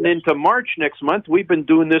 We're heading into March next month. We've been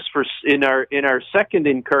doing this in our second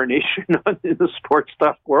incarnation in the sports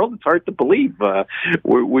stuff world. It's hard to believe.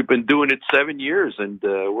 We've been doing it 7 years, and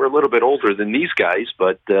we're a little bit older than these guys,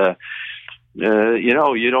 but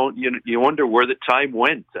you wonder where the time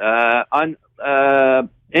went.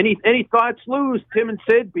 Any thoughts, Lou, Tim and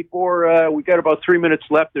Sid, before we got about 3 minutes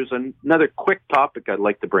left? There's another quick topic I'd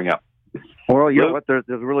like to bring up. Well, you know what? There's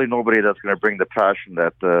really nobody that's going to bring the passion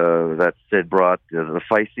that Sid brought, the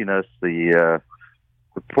feistiness, the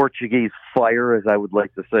Portuguese fire, as I would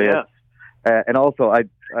like to say it. And also,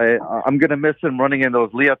 I'm going to miss him running in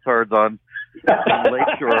those leotards on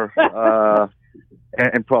Lakeshore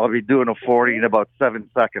and probably doing a 40 in about 7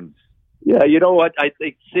 seconds. Yeah, you know what? I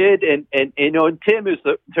think Sid and Tim is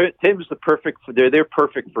the perfect. They're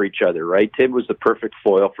perfect for each other, right? Tim was the perfect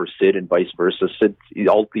foil for Sid, and vice versa. Sid,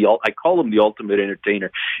 I call him the ultimate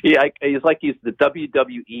entertainer. Yeah, he's the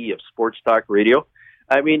WWE of sports talk radio.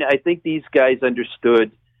 I mean, I think these guys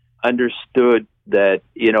understood that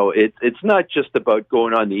it's not just about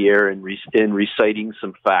going on the air and reciting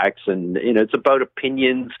some facts, and it's about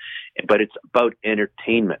opinions, but it's about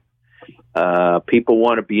entertainment. People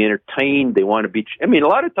want to be entertained. They want to be. I mean, a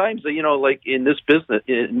lot of times, like in this business,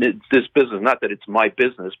 not that it's my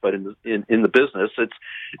business, but in the business,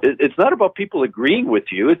 it's not about people agreeing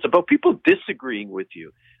with you. It's about people disagreeing with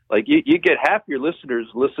you. Like you get half your listeners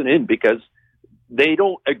listen in because they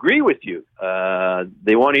don't agree with you.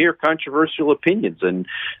 They want to hear controversial opinions, and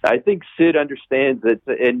I think Sid understands that.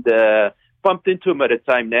 And bumped into him at a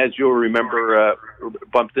time, Naz, you'll remember,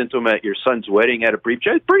 bumped into him at your son's wedding at a brief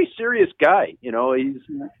chat. He's a pretty serious guy.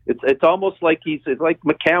 It's almost like it's like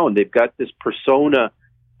McCowan. They've got this persona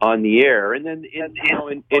on the air, and then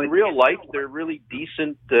in real life, they're really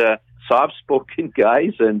decent, soft-spoken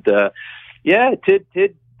guys. And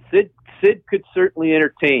Sid could certainly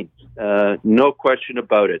entertain, no question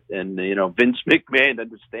about it. And Vince McMahon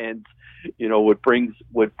understands. What brings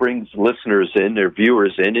listeners in, their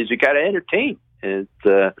viewers in, is you got to entertain. And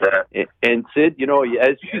Sid,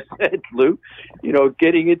 as you said, Lou,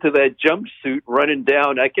 getting into that jumpsuit, running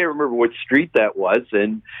down, I can't remember what street that was,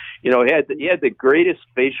 and he had the greatest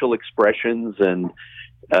facial expressions, and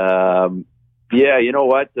you know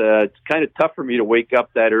what? It's kind of tough for me to wake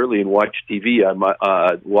up that early and watch TV.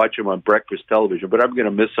 Watch him on breakfast television, but I'm going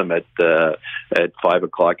to miss him at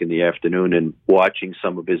 5:00 in the afternoon and watching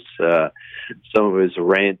some of his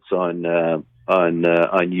rants on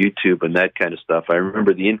YouTube and that kind of stuff. I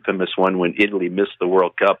remember the infamous one when Italy missed the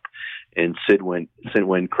World Cup, and Sid went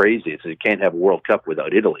crazy. So you can't have a World Cup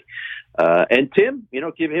without Italy. And Tim,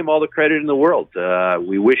 give him all the credit in the world.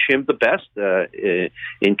 We wish him the best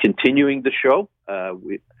in continuing the show.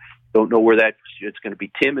 We don't know where it's going to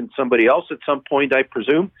be Tim and somebody else at some point, I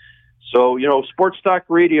presume. So, Sports Talk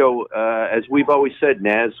Radio, as we've always said,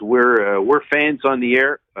 Naz, we're fans on the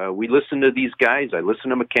air. We listen to these guys. I listen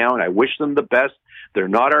to McCown. I wish them the best. They're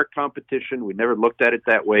not our competition. We never looked at it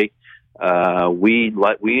that way. We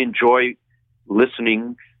enjoy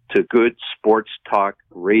listening to good sports talk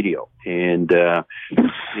radio, and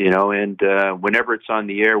whenever it's on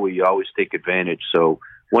the air, we always take advantage. So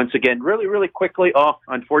once again, really, really quickly. Oh,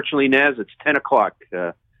 unfortunately, Naz, it's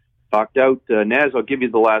 10:00. talked out. Naz, I'll give you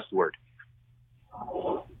the last word.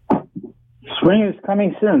 Spring is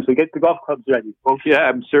coming soon, so get the golf clubs ready. Oh, yeah,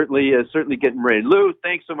 I'm certainly getting ready. Lou,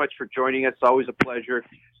 thanks so much for joining us. Always a pleasure.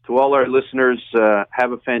 To all our listeners,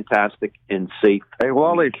 have a fantastic and safe. Hey,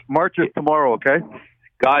 Wally, March is tomorrow, okay?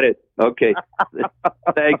 Got it. Okay.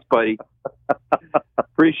 Thanks, buddy.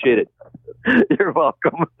 Appreciate it. You're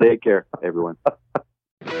welcome. Take care, everyone.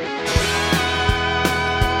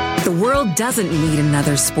 The world doesn't need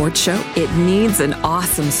another sports show. It needs an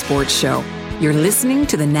awesome sports show. You're listening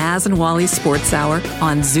to the Naz and Wally Sports Hour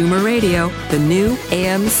on Zoomer Radio, the new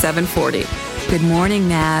AM 740. Good morning,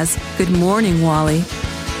 Naz. Good morning, Wally.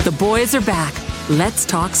 The boys are back. Let's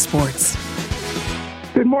talk sports.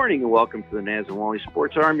 Good morning and welcome to the Naz and Wally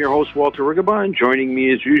Sports Hour. I'm your host, Walter Rigabon. Joining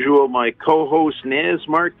me as usual, my co-host, Naz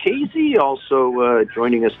Marchese. Also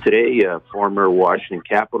joining us today, former Washington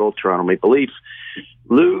Capital, Toronto Maple Leaf,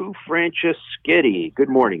 Lou Franceschetti. Good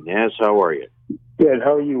morning, Naz. How are you? Good.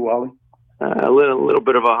 How are you, Wally? A little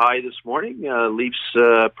bit of a high this morning. Leafs,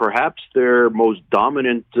 perhaps their most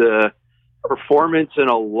dominant performance in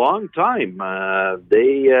a long time.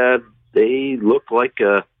 They look like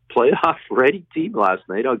a playoff-ready team last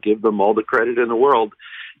night. I'll give them all the credit in the world.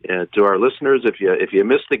 To our listeners, if you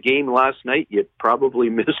missed the game last night, you probably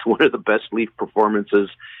missed one of the best Leaf performances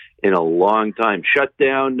in a long time. Shut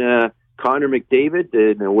down Connor McDavid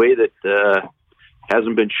in a way that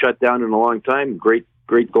hasn't been shut down in a long time. Great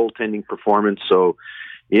goaltending performance. So,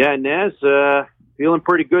 yeah, Naz, feeling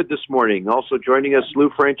pretty good this morning. Also joining us, Lou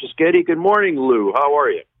Franceschetti. Good morning, Lou. How are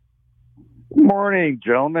you? Good morning,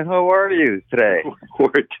 gentlemen. How are you today?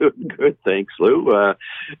 We're doing good, thanks, Lou. A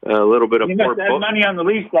little bit of you must have money on the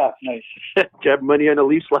Leafs last night. Did you have money on the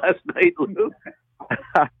Leafs last night, Lou?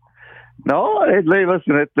 No,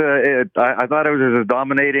 listen. I thought it was a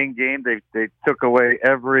dominating game. They took away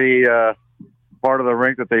every part of the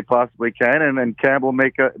rink that they possibly can, and then Campbell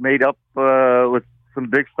made up with some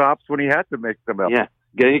big stops when he had to make them up. Yeah.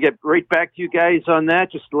 Going to get right back to you guys on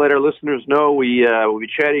that. Just to let our listeners know, we'll be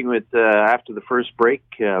chatting with after the first break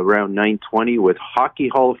around 9:20 with Hockey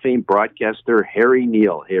Hall of Fame broadcaster Harry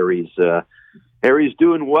Neale. Harry's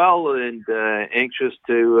doing well and anxious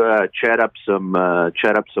to chat up some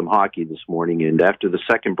hockey this morning. And after the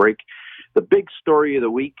second break, the big story of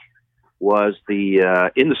the week was in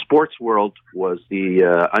the sports world was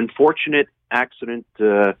the unfortunate accident.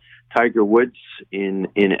 Tiger Woods in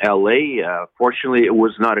L.A. Fortunately, it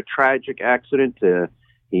was not a tragic accident.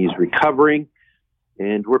 He's recovering,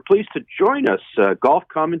 and we're pleased to join us, golf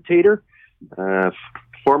commentator,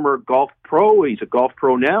 former golf pro. He's a golf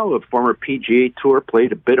pro now, a former PGA Tour,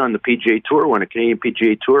 played a bit on the PGA Tour, won a Canadian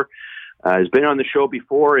PGA Tour. Has been on the show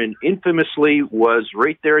before, and infamously was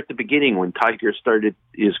right there at the beginning when Tiger started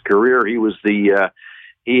his career.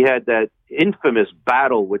 He had that infamous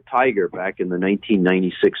battle with Tiger back in the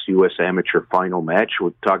 1996 U.S. Amateur Final match.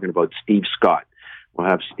 We're talking about Steve Scott. We'll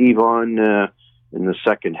have Steve on in the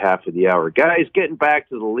second half of the hour. Guys, getting back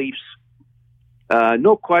to the Leafs.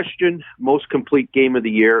 No question, most complete game of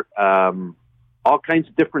the year. All kinds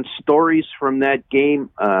of different stories from that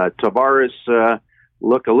game. Tavares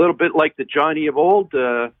look a little bit like the Johnny of old.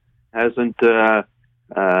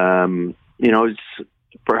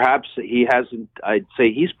 Perhaps he hasn't. I'd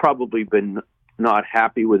say he's probably been not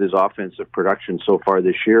happy with his offensive production so far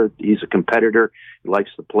this year. He's a competitor. He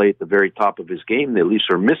likes to play at the very top of his game. The Leafs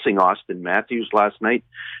are missing Austin Matthews last night.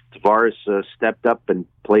 Tavares stepped up and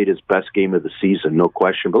played his best game of the season, no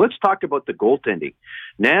question. But let's talk about the goaltending.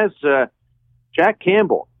 Naz, Jack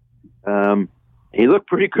Campbell. He looked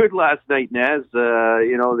pretty good last night, Naz.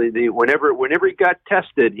 Whenever he got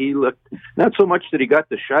tested, he looked, not so much that he got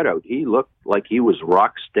the shutout, he looked like he was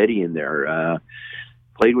rock steady in there.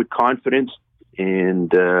 Played with confidence and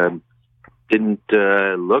didn't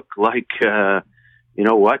look like,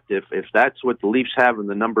 if that's what the Leafs have in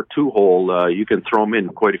the number 2 hole, you can throw him in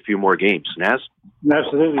quite a few more games. Naz?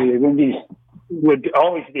 Absolutely. Would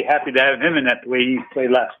always be happy to have him in that the way he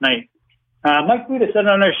played last night. Mike Buda said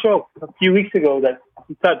on our show a few weeks ago that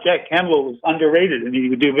he thought Jack Campbell was underrated and he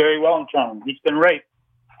would do very well in Toronto. He's been right.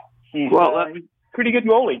 He's pretty good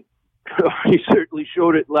goalie. He certainly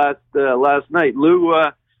showed it last night. Lou,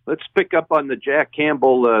 let's pick up on the Jack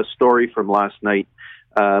Campbell story from last night.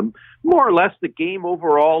 More or less the game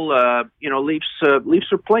overall. Leafs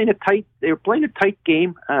are playing a tight. They were playing a tight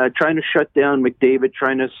game, trying to shut down McDavid,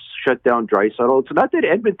 trying to shut down Draisaitl. It's not that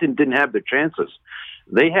Edmonton didn't have their chances.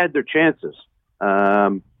 They had their chances.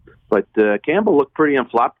 But Campbell looked pretty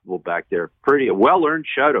unflappable back there. Pretty a well-earned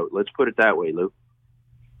shutout. Let's put it that way, Lou.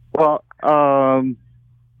 Well, you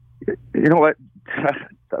know what?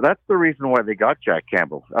 That's the reason why they got Jack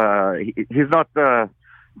Campbell. He's not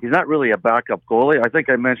he's not really a backup goalie. I think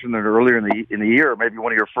I mentioned it earlier in the year, maybe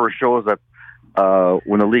one of your first shows that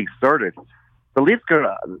when the league started. The Leafs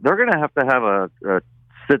they're gonna have to have a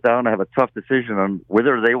sit down and have a tough decision on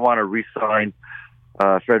whether they want to re-sign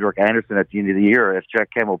Frederik Andersen at the end of the year if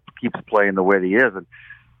Jack Campbell keeps playing the way that he is. And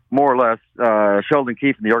more or less, Sheldon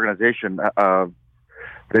Keefe and the organization,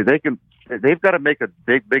 they've got to make a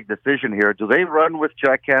big decision here. Do they run with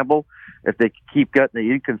Jack Campbell if they keep getting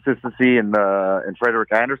the inconsistency in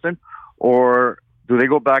Frederik Andersen, or do they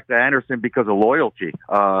go back to Andersen because of loyalty?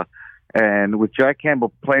 And with Jack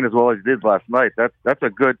Campbell playing as well as he did last night, that's a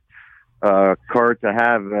good card to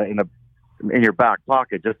have in your back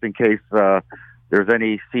pocket, just in case there's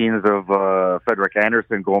any scenes of Frederik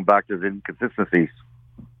Andersen going back to his inconsistencies.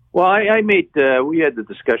 Well, we had the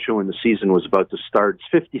discussion when the season was about to start.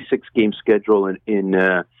 It's 56 game schedule in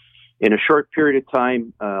a short period of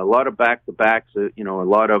time. A lot of back-to-backs. A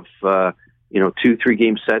lot of 2-3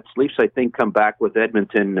 game sets. Leafs, I think, come back with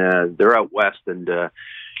Edmonton. They're out west, and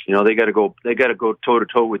they got to go toe to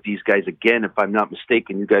toe with these guys again. If I'm not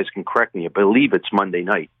mistaken, you guys can correct me. I believe it's Monday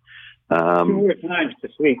night. 2 more times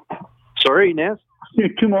this week. Sorry, Naz?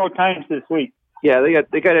 2 more times this week. Yeah,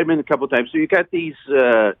 they got Edmonton a couple of times. So you got these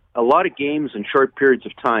a lot of games in short periods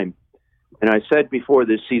of time. And I said before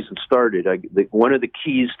this season started, one of the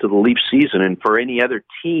keys to the Leafs season, and for any other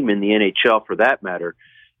team in the NHL for that matter,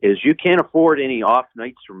 is you can't afford any off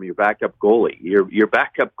nights from your backup goalie. Your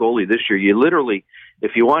backup goalie this year, you literally,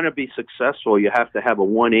 if you want to be successful, you have to have a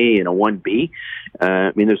 1A and a 1B.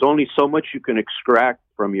 There's only so much you can extract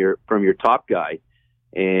from your top guy.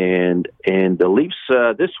 And the Leafs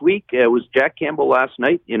this week was Jack Campbell last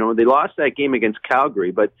night. They lost that game against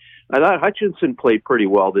Calgary, but I thought Hutchinson played pretty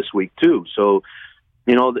well this week too. So,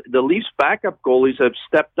 the Leafs backup goalies have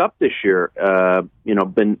stepped up this year.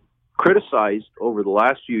 Been criticized over the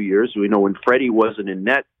last few years. We know when Freddie wasn't in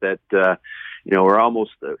net that we're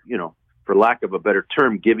almost for lack of a better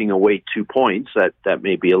term, giving away 2 points. That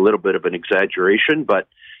may be a little bit of an exaggeration, but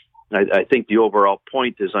I think the overall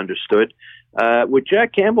point is understood. With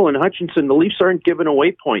Jack Campbell and Hutchinson, the Leafs aren't giving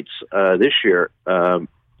away points this year.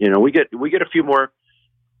 We get a few more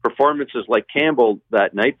performances like Campbell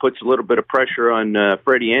that night, puts a little bit of pressure on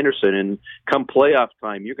Freddie Andersen, and come playoff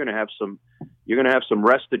time, you're going to have some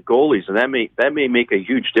rested goalies, and that may make a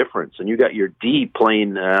huge difference. And you got your D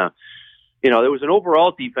playing. There was an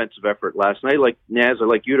overall defensive effort last night. Like Naz, I'd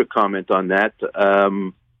like you to comment on that.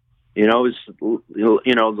 It was a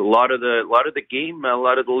lot of the game, a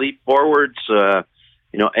lot of the Leaf forwards,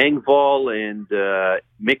 Engvall and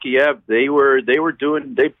Mikheyev,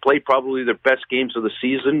 they played probably their best games of the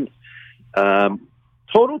season.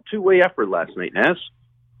 Total two-way effort last night, Naz.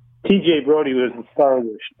 TJ Brody was the star of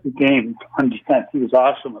the game on defense. He was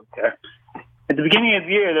awesome up there. At the beginning of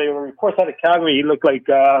the year, there were reports out of Calgary. He looked like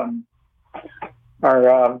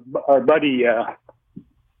our buddy.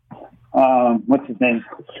 What's his name?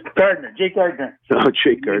 Jake Gardner. Oh,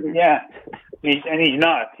 Jake Gardner. Yeah, he's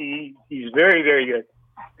not. He's very, very good.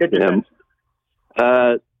 Good defense.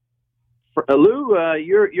 Lou,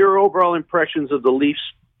 your overall impressions of the Leafs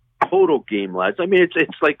total game, lads.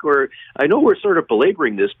 It's like I know we're sort of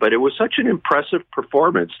belaboring this, but it was such an impressive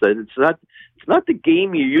performance that it's not the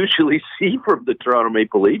game you usually see from the Toronto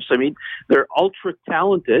Maple Leafs. They're ultra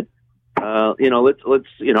talented. They're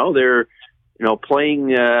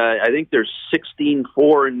playing. I think they're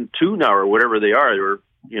 16-4-2 now, or whatever they are.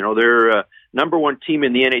 They're number one team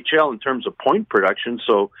in the NHL in terms of point production.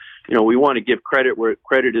 So, we want to give credit where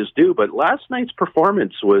credit is due. But last night's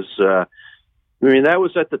performance was, that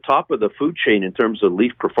was at the top of the food chain in terms of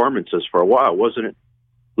Leaf performances for a while, wasn't it,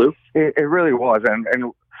 Lou? It really was.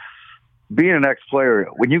 And being an ex-player,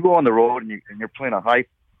 when you go on the road and you're playing a high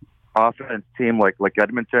offense team like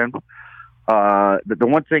Edmonton, the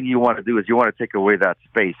one thing you want to do is you want to take away that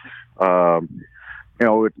space. I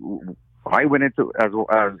went into as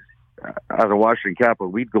a Washington Capital,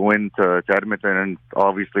 we'd go into Edmonton, and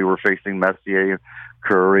obviously we're facing Messier,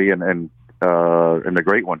 Curry, and the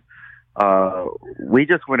great one. We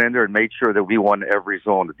just went in there and made sure that we won every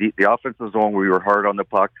zone. The offensive zone, we were hard on the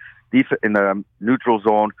puck. In the neutral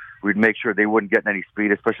zone, we'd make sure they wouldn't get any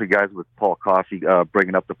speed, especially guys with Paul Coffey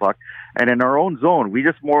bringing up the puck. And in our own zone, we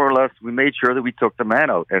just more or less we made sure that we took the man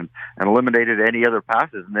out and eliminated any other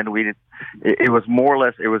passes. And then it was more or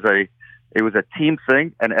less it was a team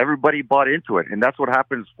thing, and everybody bought into it. And that's what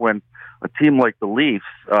happens when a team like the Leafs,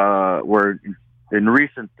 where in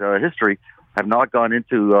recent history have not gone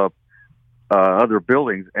into other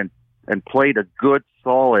buildings and played a good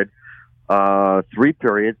solid 3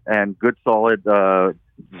 periods and good solid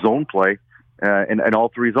zone play in all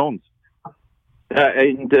 3 zones.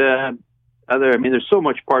 there's so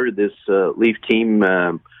much part of this Leaf team,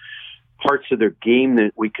 parts of their game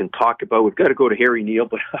that we can talk about. We've got to go to Harry Neale,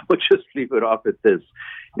 but I'll just leave it off at this.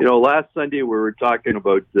 Last Sunday we were talking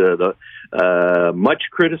about the much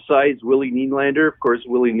criticized Willie Nylander. Of course,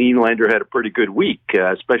 Willie Nylander had a pretty good week,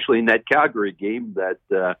 especially in that Calgary game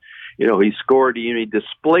that, he scored. He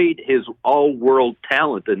displayed his all-world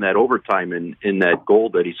talent in that overtime in that goal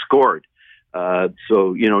that he scored.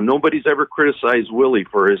 So nobody's ever criticized Willie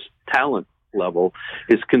for his talent level.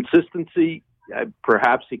 His consistency,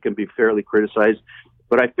 perhaps he can be fairly criticized.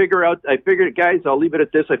 But I figured, guys, I'll leave it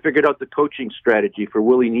at this. I figured out the coaching strategy for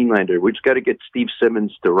Willie Nylander. We just got to get Steve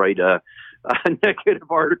Simmons to write a negative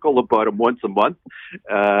article about him once a month,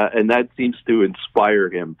 and that seems to inspire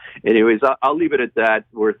him. Anyways, I'll leave it at that.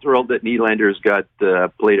 We're thrilled that Nylander's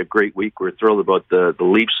played a great week. We're thrilled about the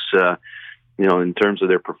Leafs, in terms of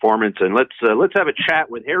their performance. And let's have a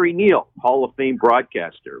chat with Harry Neale, Hall of Fame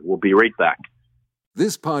broadcaster. We'll be right back.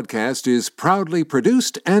 This podcast is proudly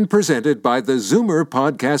produced and presented by the Zoomer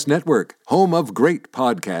Podcast Network, home of great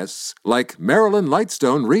podcasts like Marilyn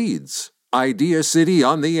Lightstone Reads, Idea City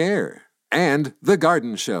on the Air, and The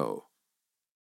Garden Show.